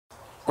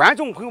观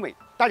众朋友们，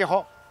大家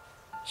好！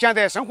现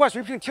在生活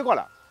水平提高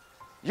了，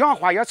养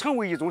花也成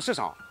为一种时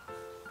尚。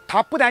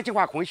它不但净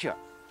化空气，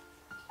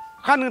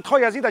还能陶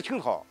冶人的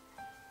情操。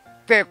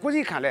在古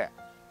人看来，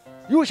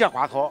有些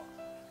花草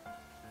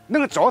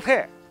能招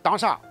财当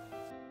煞。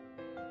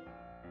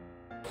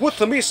胡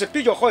刺梅是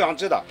比较好养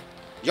殖的，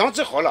养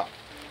殖好了，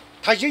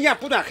它一年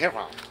不断开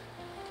花。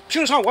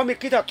平常我们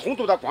给它通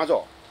透的光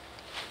照，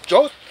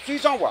浇水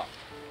掌握，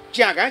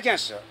见干见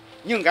湿，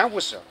宁干勿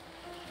湿。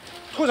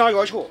土壤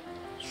要求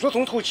疏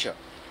松透气，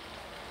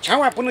千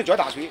万不能浇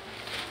大水，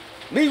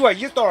每月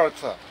1到2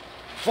次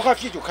复合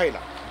肥就可以了。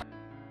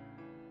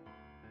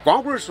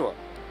光棍树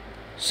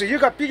是一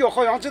个比较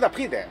好养殖的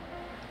盆栽，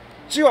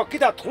只要给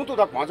它通透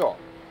的光照，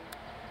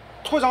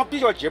土壤比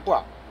较稀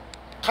薄，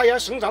它也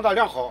生长得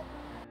良好。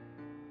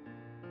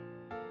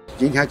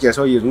今天介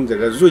绍一种这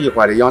个如意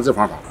花的养殖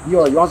方法。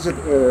要养殖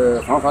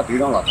方法对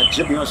上了，它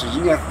基本上是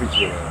1年4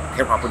季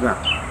开花不断，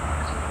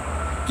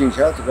并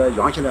且这个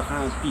养起来还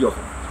比较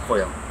好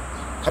养。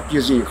它比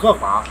任何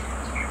花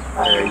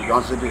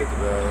养殖的这个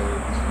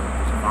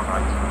方法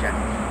有简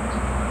单。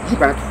一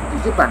般的土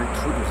都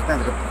是咱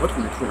这个普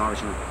通的土壤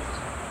型，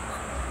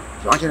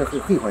养起来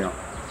很好养，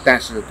但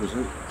是都是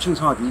平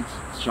常的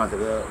像这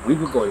个温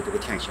度高的这个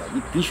天气啊，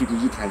你必须得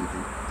1天1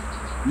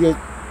肥。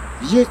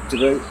一这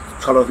个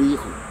缺了肥以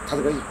后，它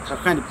这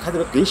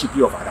个根系比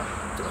较发达，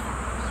这个花，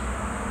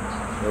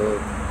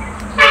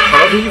缺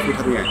了肥以后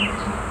它就愿意，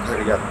它这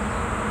个叶子。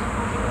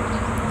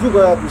如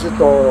果就是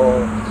到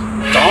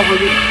正好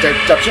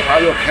这批花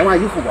要开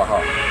完以后吧哈，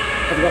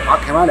它这个花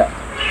开完了，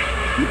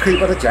你可以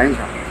把它剪一下，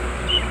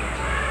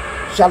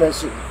下来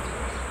是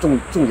中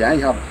间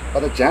一下，把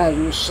它剪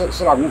有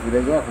10来公分的，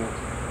然后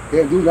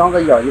有2个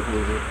叶以后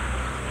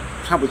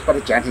就全部把它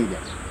剪成一遍，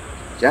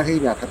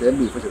它再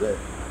露出这个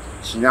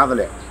新芽子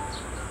来，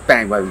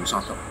半月就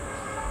上色，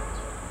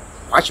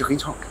花期很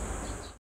长。